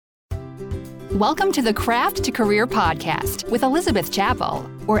Welcome to the Craft to Career podcast with Elizabeth Chappell,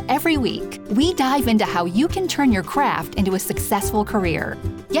 where every week we dive into how you can turn your craft into a successful career.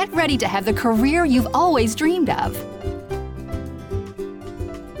 Get ready to have the career you've always dreamed of.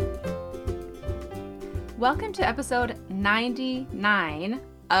 Welcome to episode 99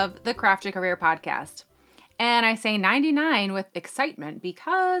 of the Craft to Career podcast. And I say 99 with excitement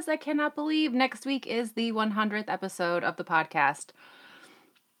because I cannot believe next week is the 100th episode of the podcast.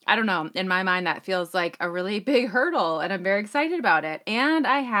 I don't know, in my mind that feels like a really big hurdle and I'm very excited about it. And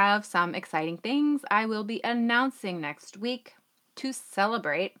I have some exciting things I will be announcing next week to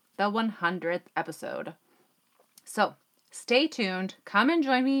celebrate the 100th episode. So stay tuned. Come and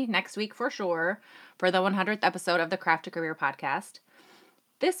join me next week for sure for the 100th episode of the Craft to Career podcast.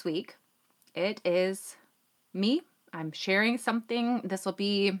 This week, it is me. I'm sharing something.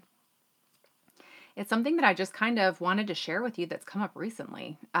 It's something that I just kind of wanted to share with you that's come up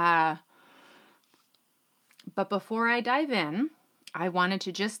recently. But before I dive in, I wanted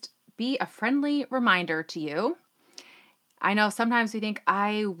to just be a friendly reminder to you. I know sometimes we think,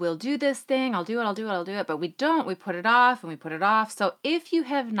 I will do this thing, I'll do it, but we don't. We put it off and we put it off. So if you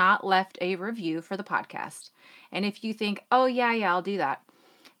have not left a review for the podcast, and if you think, oh yeah, I'll do that,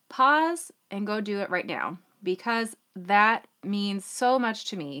 pause and go do it right now, because that means so much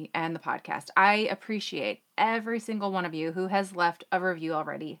to me and the podcast. I appreciate every single one of you who has left a review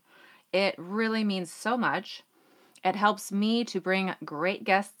already. It really means so much. It helps me to bring great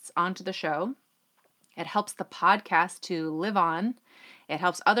guests onto the show. It helps the podcast to live on. It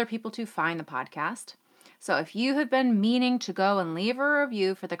helps other people to find the podcast. So if you have been meaning to go and leave a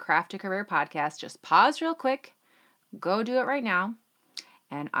review for the Craft to Career podcast, just pause real quick, go do it right now,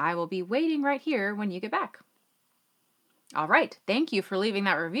 and I will be waiting right here when you get back. All right, thank you for leaving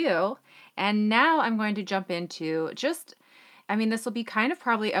that review. And now I'm going to jump into this will be kind of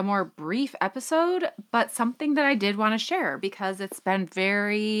probably a more brief episode, but something that I did want to share because it's been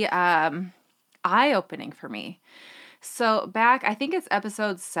very eye-opening for me. So back, I think it's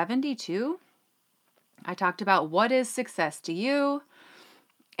episode 72, I talked about what is success to you.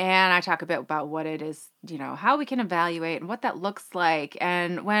 And I talk a bit about what it is, how we can evaluate and what that looks like.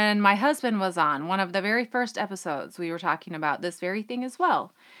 And when my husband was on one of the very first episodes, we were talking about this very thing as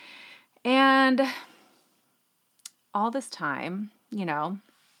well. And all this time,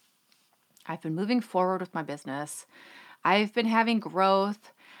 I've been moving forward with my business. I've been having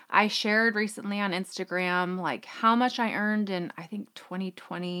growth. I shared recently on Instagram, like how much I earned in, I think,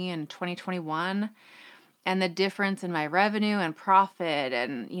 2020 and 2021. And the difference in my revenue and profit,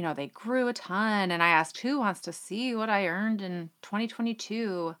 and, they grew a ton. And I asked, who wants to see what I earned in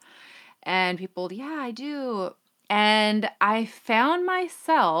 2022? And people, yeah, I do. And I found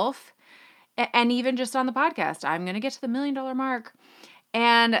myself, and even just on the podcast, I'm going to get to the $1 million mark.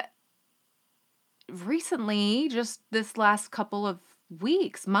 And recently, just this last couple of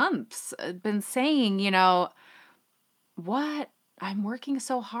weeks, months, I've been saying, what? I'm working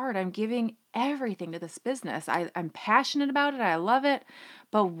so hard. I'm giving everything to this business. I'm passionate about it. I love it.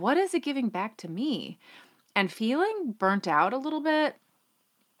 But what is it giving back to me? And feeling burnt out a little bit.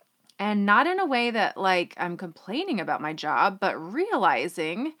 And not in a way that I'm complaining about my job, but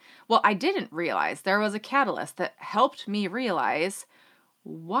realizing, I didn't realize there was a catalyst that helped me realize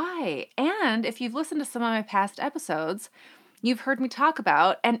why. And if you've listened to some of my past episodes, you've heard me talk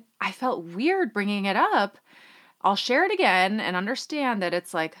about, and I felt weird bringing it up. I'll share it again and understand that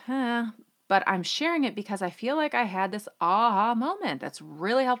it's but I'm sharing it because I feel like I had this aha moment that's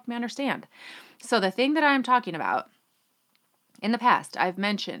really helped me understand. So the thing that I'm talking about, in the past, I've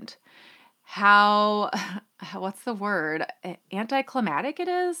mentioned how, what's the word, anticlimactic it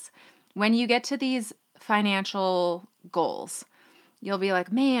is when you get to these financial goals. You'll be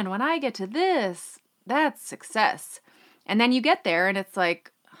like, man, when I get to this, that's success. And then you get there and it's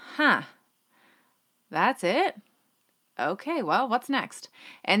like, that's it? Okay, well, what's next?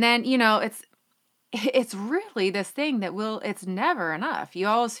 And then, it's really this thing that it's never enough. You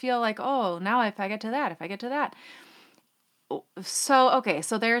always feel like, oh, now if I get to that. So, okay,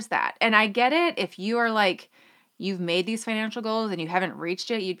 so there's that. And I get it. If you are you've made these financial goals and you haven't reached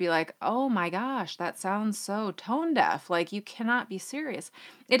it, you'd be like, oh my gosh, that sounds so tone deaf. You cannot be serious.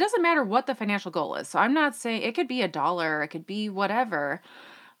 It doesn't matter what the financial goal is. So I'm not saying it could be $1, it could be whatever.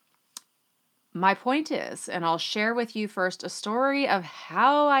 My point is, and I'll share with you first a story of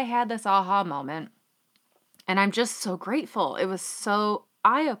how I had this aha moment. And I'm just so grateful. It was so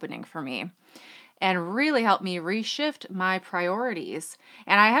eye-opening for me and really helped me reshift my priorities.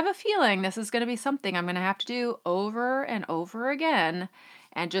 And I have a feeling this is going to be something I'm going to have to do over and over again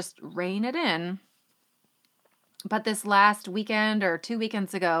and just rein it in. But this last weekend or 2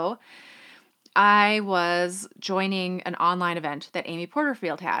 weekends ago, I was joining an online event that Amy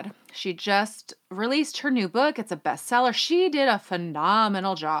Porterfield had. She just released her new book. It's a bestseller. She did a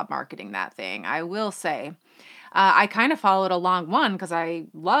phenomenal job marketing that thing, I will say. I kind of followed along, one, because I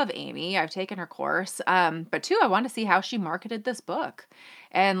love Amy. I've taken her course. But two, I wanted to see how she marketed this book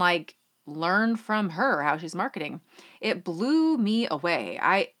and like learn from her how she's marketing. It blew me away.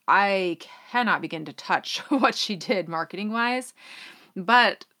 I cannot begin to touch what she did marketing wise.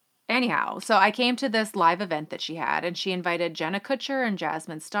 But anyhow, so I came to this live event that she had, and she invited Jenna Kutcher and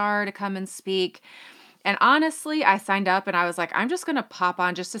Jasmine Star to come and speak. And honestly, I signed up and I was like, I'm just going to pop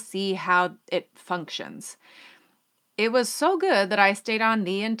on just to see how it functions. It was so good that I stayed on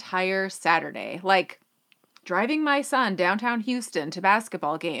the entire Saturday, like driving my son downtown Houston to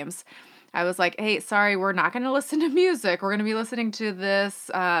basketball games. I was like, hey, sorry, we're not going to listen to music. We're going to be listening to this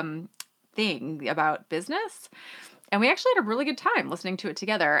thing about business. And we actually had a really good time listening to it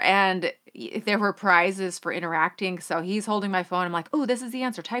together. And there were prizes for interacting. So he's holding my phone. I'm like, oh, this is the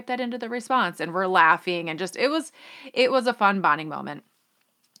answer. Type that into the response. And we're laughing. And just, it was a fun bonding moment.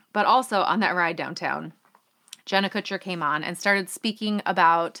 But also on that ride downtown, Jenna Kutcher came on and started speaking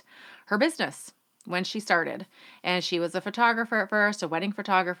about her business when she started. And she was a photographer at first, a wedding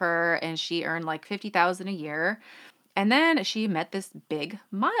photographer, and she earned like $50,000 a year. And then she met this big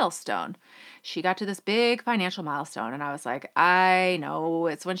milestone. She got to this big financial milestone. And I was like, I know,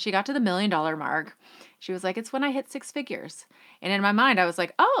 it's when she got to the $1 million mark. She was like, it's when I hit six figures. And in my mind, I was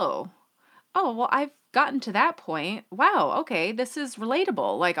like, oh, well, I've gotten to that point. Wow, okay, this is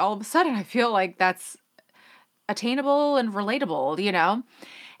relatable. Like all of a sudden, I feel like that's attainable and relatable, you know?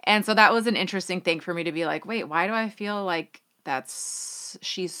 And so that was an interesting thing for me to be like, wait, why do I feel like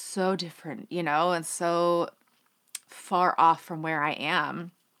she's so different, you know, and so far off from where I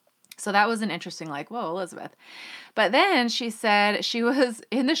am. So that was an interesting, like, whoa, Elizabeth. But then she said she was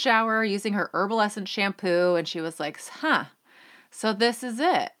in the shower using her Herbal Essence shampoo, and she was like, so this is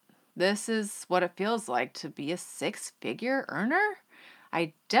it. This is what it feels like to be a six-figure earner.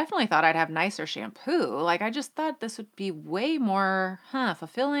 I definitely thought I'd have nicer shampoo. Like, I just thought this would be way more,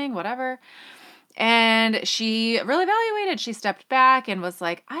 fulfilling, whatever. And she really evaluated. She stepped back and was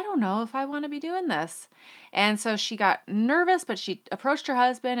like, I don't know if I want to be doing this. And so she got nervous, but she approached her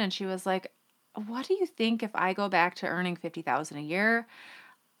husband and she was like, what do you think if I go back to earning $50,000 a year?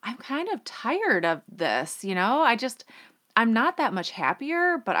 I'm kind of tired of this, you know? I'm not that much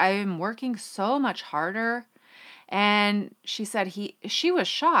happier, but I'm working so much harder. And she said she was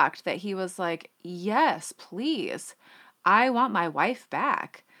shocked that he was like, yes, please. I want my wife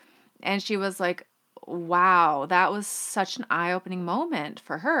back. And she was like, wow, that was such an eye-opening moment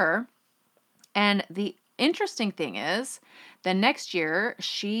for her. And the interesting thing is, the next year,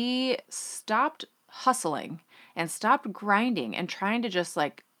 she stopped hustling and stopped grinding and trying to just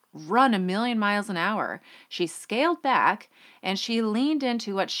like run 1,000,000 miles an hour. She scaled back and she leaned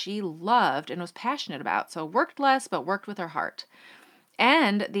into what she loved and was passionate about. So worked less, but worked with her heart.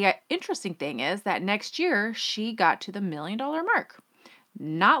 And the interesting thing is that next year, she got to the $1 million mark.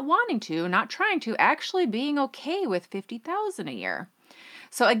 Not wanting to, not trying to, actually being okay with $50,000 a year.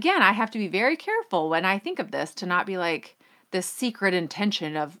 So again, I have to be very careful when I think of this to not be like this secret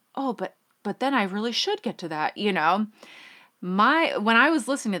intention of, oh, but then I really should get to that, you know? When I was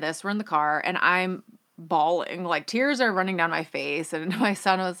listening to this, we're in the car and I'm bawling, like tears are running down my face. And my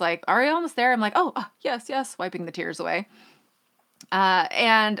son was like, are you almost there? I'm like, yes, wiping the tears away.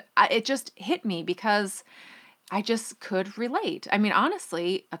 It just hit me because I just could relate. I mean,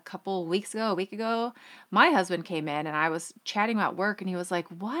 honestly, a week ago, my husband came in and I was chatting about work and he was like,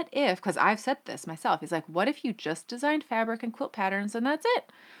 what if, because I've said this myself, he's like, what if you just designed fabric and quilt patterns and that's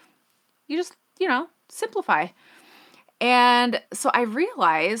it? You just, simplify. And so I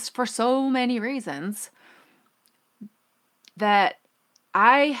realized for so many reasons that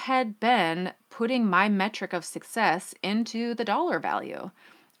I had been putting my metric of success into the dollar value.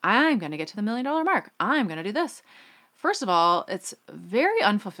 I'm going to get to the $1 million mark. I'm going to do this. First of all, it's very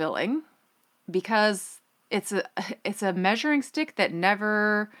unfulfilling because it's a measuring stick that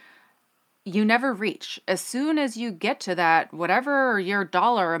you never reach. As soon as you get to that, whatever your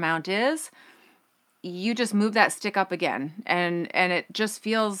dollar amount is, you just move that stick up again and it just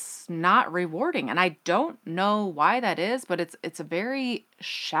feels not rewarding. And I don't know why that is, but it's a very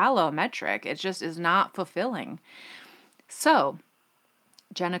shallow metric. It just is not fulfilling. So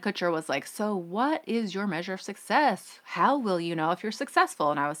Jenna Kutcher was like, so what is your measure of success? How will you know if you're successful?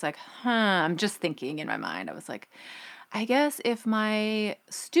 And I was like, I'm just thinking in my mind. I was like, I guess if my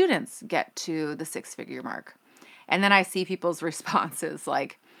students get to the six-figure mark. And then I see people's responses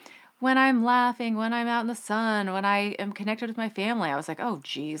like, when I'm laughing, when I'm out in the sun, when I am connected with my family. I was like, oh,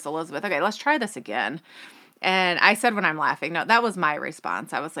 geez, Elizabeth. Okay, let's try this again. And I said, when I'm laughing. No, that was my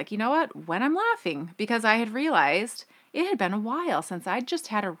response. I was like, you know what? When I'm laughing, because I had realized it had been a while since I just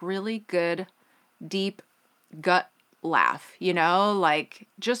had a really good, deep gut laugh, like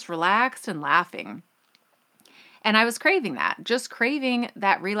just relaxed and laughing. And I was craving that, just craving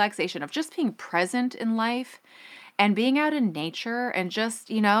that relaxation of just being present in life and being out in nature and just,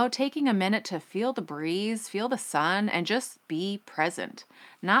 taking a minute to feel the breeze, feel the sun, and just be present,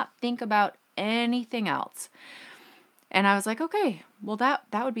 not think about anything else. And I was like, okay, well, that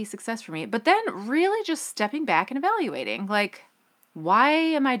would be success for me. But then really just stepping back and evaluating, like, why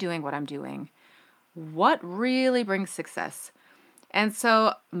am I doing what I'm doing? What really brings success? And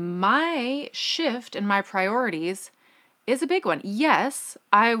so my shift in my priorities is a big one. Yes,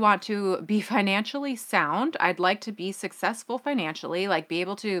 I want to be financially sound. I'd like to be successful financially, like be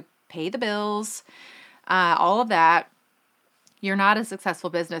able to pay the bills, all of that. You're not a successful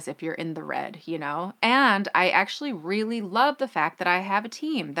business if you're in the red, And I actually really love the fact that I have a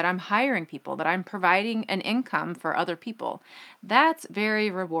team, that I'm hiring people, that I'm providing an income for other people. That's very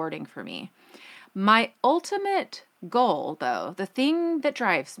rewarding for me. My ultimate goal, though, the thing that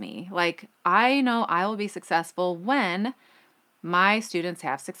drives me, like I know I will be successful when my students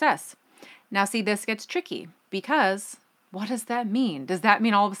have success. Now, see, this gets tricky because what does that mean? Does that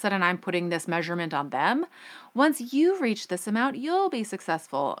mean all of a sudden I'm putting this measurement on them? Once you reach this amount, you'll be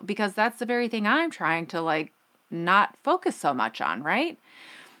successful because that's the very thing I'm trying to not focus so much on, right?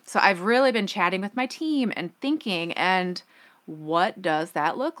 So I've really been chatting with my team and thinking, and what does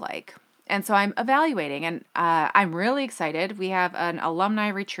that look like? And so I'm evaluating, and I'm really excited. We have an alumni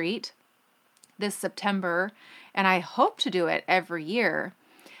retreat this September, and I hope to do it every year.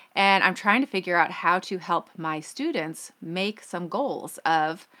 And I'm trying to figure out how to help my students make some goals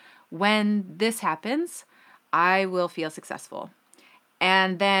of when this happens, I will feel successful.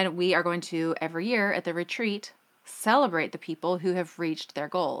 And then we are going to, every year at the retreat, celebrate the people who have reached their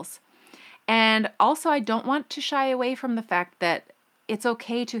goals. And also, I don't want to shy away from the fact that it's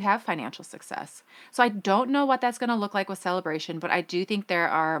okay to have financial success. So I don't know what that's going to look like with celebration, but I do think there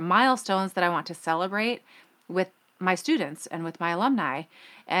are milestones that I want to celebrate with my students and with my alumni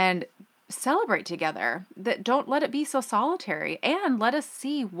and celebrate together. That don't let it be so solitary and let us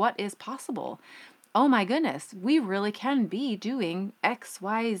see what is possible. Oh my goodness, we really can be doing X,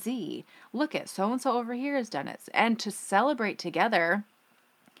 Y, Z. Look at so-and-so over here has done it. And to celebrate together.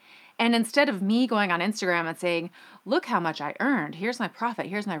 And instead of me going on Instagram and saying, look how much I earned, here's my profit,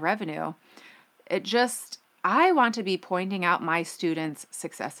 here's my revenue, I want to be pointing out my students'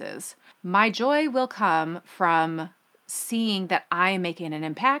 successes. My joy will come from seeing that I'm making an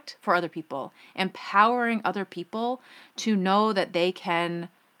impact for other people, empowering other people to know that they can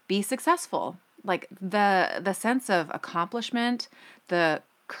be successful. Like the sense of accomplishment, the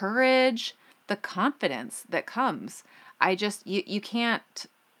courage, the confidence that comes. You can't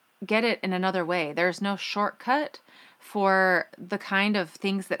get it in another way. There's no shortcut for the kind of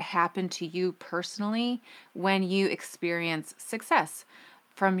things that happen to you personally when you experience success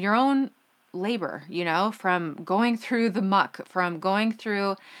from your own labor, from going through the muck, from going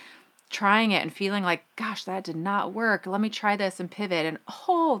through trying it and feeling like, gosh, that did not work. Let me try this and pivot. And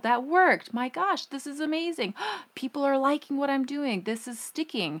oh, that worked. My gosh, this is amazing. People are liking what I'm doing. This is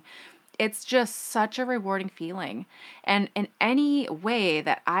sticking. It's just such a rewarding feeling. And in any way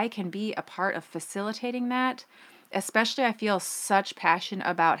that I can be a part of facilitating that, especially I feel such passion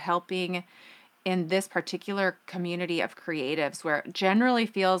about helping in this particular community of creatives where it generally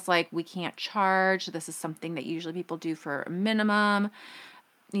feels like we can't charge. This is something that usually people do for a minimum.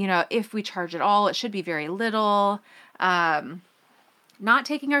 If we charge at all, it should be very little. Not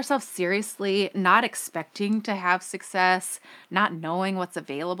taking ourselves seriously, not expecting to have success, not knowing what's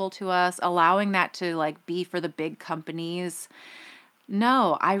available to us, allowing that to be for the big companies.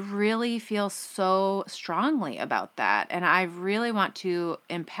 No, I really feel so strongly about that. And I really want to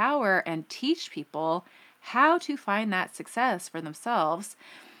empower and teach people how to find that success for themselves.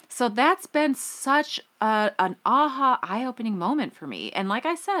 So that's been such an aha, eye-opening moment for me. And like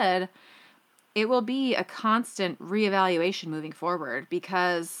I said, it will be a constant reevaluation moving forward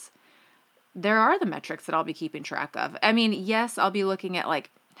because there are the metrics that I'll be keeping track of. I mean, yes, I'll be looking at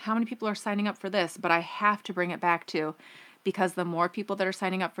how many people are signing up for this, but I have to bring it back to because the more people that are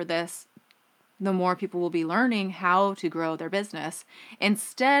signing up for this, the more people will be learning how to grow their business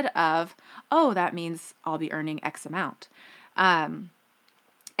instead of, oh, that means I'll be earning X amount. And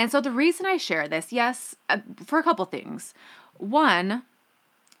so the reason I share this, yes, for a couple things. One,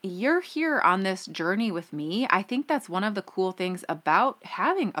 you're here on this journey with me. I think that's one of the cool things about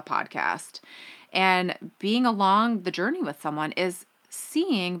having a podcast and being along the journey with someone is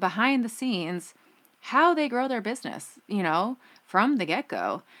seeing behind the scenes how they grow their business, from the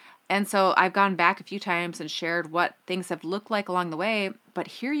get-go. And so I've gone back a few times and shared what things have looked like along the way, but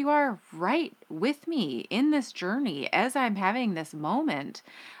here you are right with me in this journey as I'm having this moment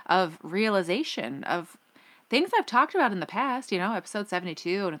of realization of things I've talked about in the past, episode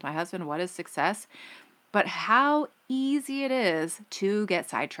 72 and with my husband, what is success? But how easy it is to get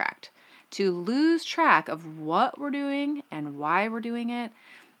sidetracked, to lose track of what we're doing and why we're doing it.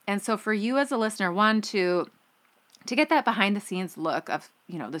 And so for you as a listener, one, to get that behind the scenes look of,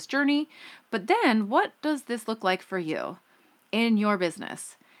 this journey, but then what does this look like for you in your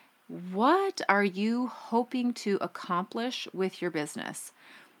business? What are you hoping to accomplish with your business?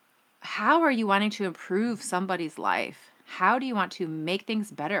 How are you wanting to improve somebody's life? How do you want to make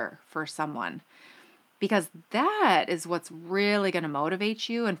things better for someone? Because that is what's really going to motivate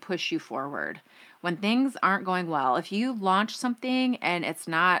you and push you forward. When things aren't going well, if you launch something and it's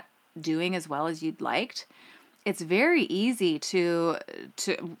not doing as well as you'd liked, it's very easy to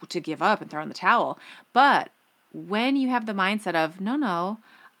give up and throw in the towel. But when you have the mindset of, no,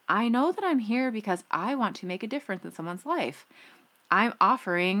 I know that I'm here because I want to make a difference in someone's life. I'm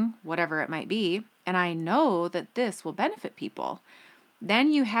offering whatever it might be, and I know that this will benefit people.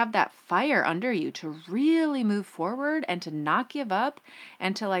 Then you have that fire under you to really move forward and to not give up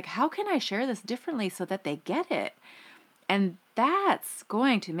and to how can I share this differently so that they get it? And that's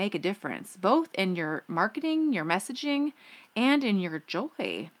going to make a difference, both in your marketing, your messaging, and in your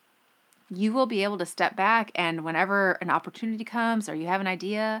joy. You will be able to step back, and whenever an opportunity comes or you have an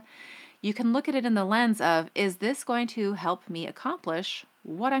idea, you can look at it in the lens of, is this going to help me accomplish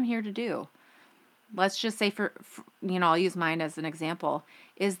what I'm here to do? Let's just say I'll use mine as an example.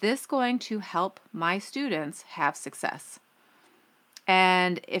 Is this going to help my students have success?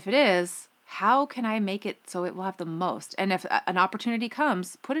 And if it is, how can I make it so it will have the most? And if an opportunity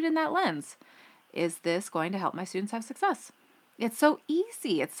comes, put it in that lens. Is this going to help my students have success? It's so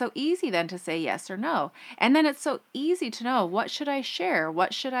easy. It's so easy then to say yes or no. And then it's so easy to know, what should I share?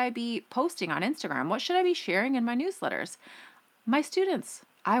 What should I be posting on Instagram? What should I be sharing in my newsletters? My students.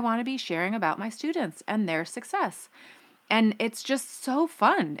 I want to be sharing about my students and their success. And it's just so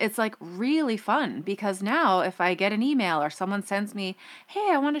fun. It's really fun because now if I get an email or someone sends me, hey,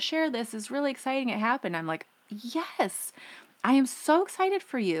 I want to share this. It's really exciting. It happened. I'm like, yes, I am so excited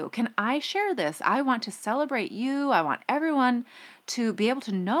for you. Can I share this? I want to celebrate you. I want everyone to be able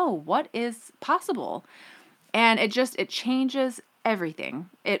to know what is possible. And it changes everything.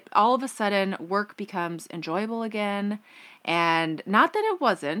 It all of a sudden work becomes enjoyable again. And not that it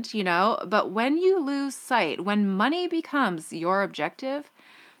wasn't, but when you lose sight, when money becomes your objective,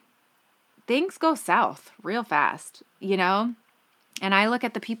 things go south real fast, And I look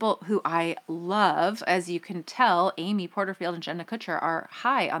at the people who I love, as you can tell, Amy Porterfield and Jenna Kutcher are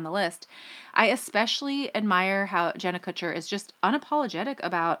high on the list. I especially admire how Jenna Kutcher is just unapologetic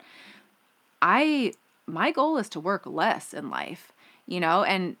about, my goal is to work less in life,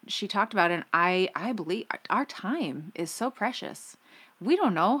 and she talked about it, and I believe our time is so precious. We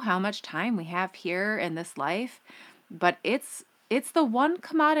don't know how much time we have here in this life, but it's the one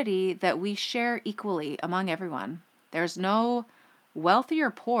commodity that we share equally among everyone. There's no wealthy or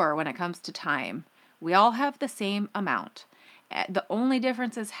poor when it comes to time. We all have the same amount. The only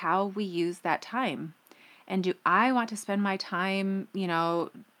difference is how we use that time. And do I want to spend my time,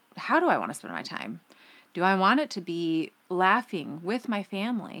 how do I want to spend my time? Do I want it to be laughing with my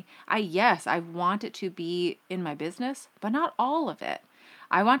family? Yes, I want it to be in my business, but not all of it.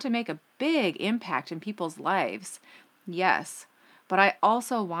 I want to make a big impact in people's lives. Yes, but I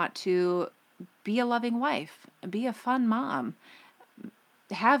also want to be a loving wife, be a fun mom,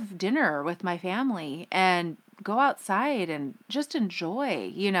 have dinner with my family and go outside and just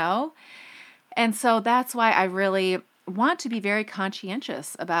enjoy, And so that's why I really want to be very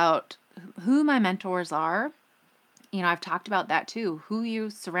conscientious about who my mentors are. I've talked about that too. Who you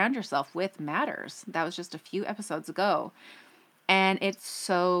surround yourself with matters. That was just a few episodes ago. And it's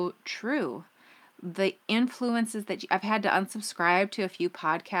so true. The influences that I've had to unsubscribe to a few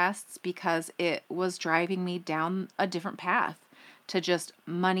podcasts because it was driving me down a different path to just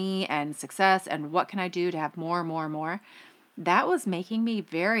money and success and what can I do to have more. That was making me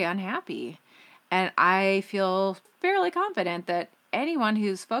very unhappy. And I feel fairly confident that anyone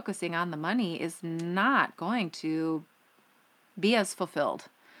who's focusing on the money is not going to be as fulfilled.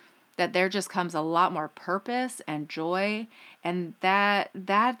 That there just comes a lot more purpose and joy, and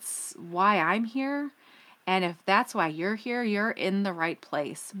that's why I'm here. And if that's why you're here, you're in the right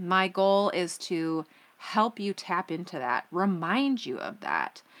place. My goal is to help you tap into that, remind you of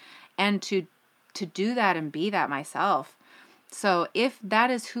that, and to do that and be that myself. So if that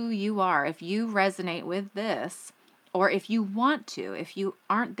is who you are, if you resonate with this, or if you want to, if you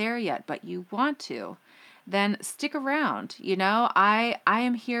aren't there yet, but you want to, then stick around. I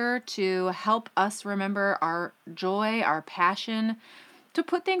am here to help us remember our joy, our passion, to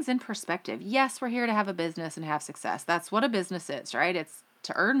put things in perspective. Yes, we're here to have a business and have success. That's what a business is, right? It's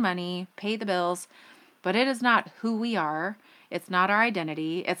to earn money, pay the bills, but it is not who we are. It's not our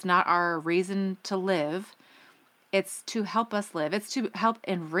identity. It's not our reason to live. It's to help us live. It's to help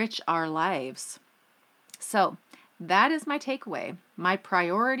enrich our lives. So that is my takeaway. My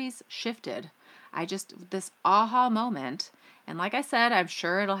priorities shifted. This aha moment. And like I said, I'm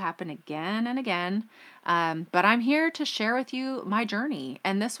sure it'll happen again and again. But I'm here to share with you my journey.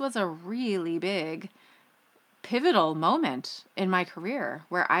 And this was a really big, pivotal moment in my career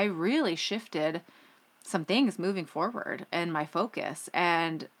where I really shifted some things moving forward and my focus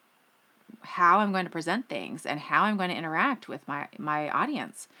and how I'm going to present things and how I'm going to interact with my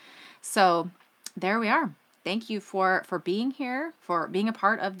audience. So there we are. Thank you for being here, for being a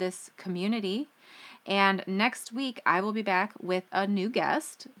part of this community. And next week, I will be back with a new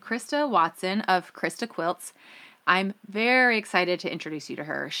guest, Krista Watson of Krista Quilts. I'm very excited to introduce you to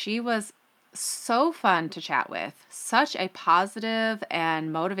her. She was so fun to chat with, such a positive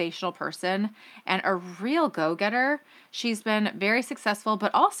and motivational person, and a real go-getter. She's been very successful,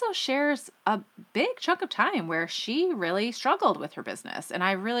 but also shares a big chunk of time where she really struggled with her business. And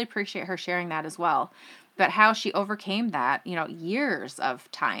I really appreciate her sharing that as well. But how she overcame that, years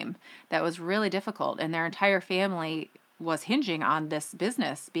of time that was really difficult, and their entire family was hinging on this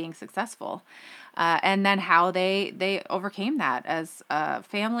business being successful. And then how they overcame that as a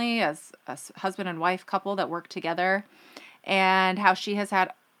family, as a husband and wife couple that work together, and how she has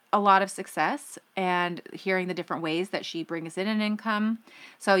had a lot of success, and hearing the different ways that she brings in an income.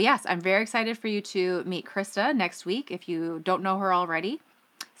 So yes, I'm very excited for you to meet Krista next week if you don't know her already.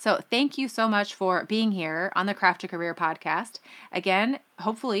 So thank you so much for being here on the Craft to Career podcast. Again,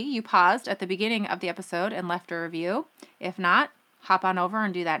 hopefully you paused at the beginning of the episode and left a review. If not, hop on over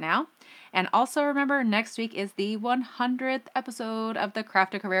and do that now. And also remember, next week is the 100th episode of the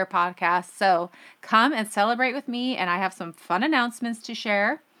Craft to Career podcast. So come and celebrate with me, and I have some fun announcements to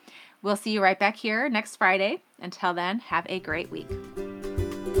share. We'll see you right back here next Friday. Until then, have a great week.